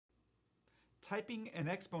typing an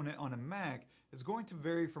exponent on a Mac is going to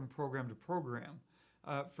vary from program to program.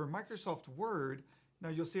 For Microsoft Word, now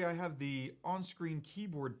you'll see I have the on-screen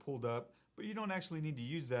keyboard pulled up, but you don't actually need to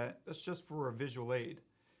use that. That's just for a visual aid.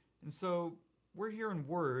 And so we're here in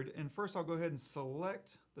Word, and first I'll go ahead and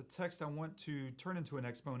select the text I want to turn into an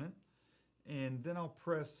exponent, and then I'll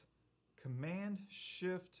press Command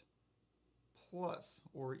Shift plus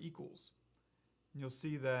or equals. And you'll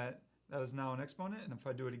see that that is now an exponent, and if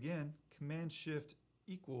I do it again, Command Shift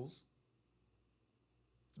equals,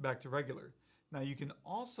 it's back to regular. Now you can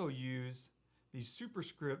also use the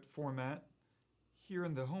superscript format here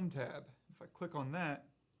in the Home tab. If I click on that,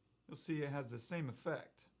 you'll see it has the same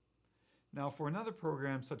effect. Now for another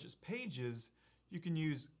program such as Pages, you can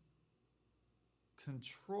use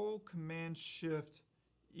Control Command Shift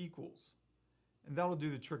equals, and that'll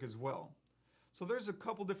do the trick as well. So there's a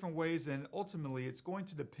couple different ways, and ultimately it's going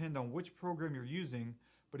to depend on which program you're using,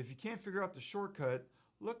 but if you can't figure out the shortcut,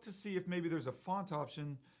 look to see if maybe there's a font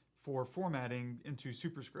option for formatting into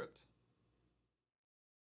superscript.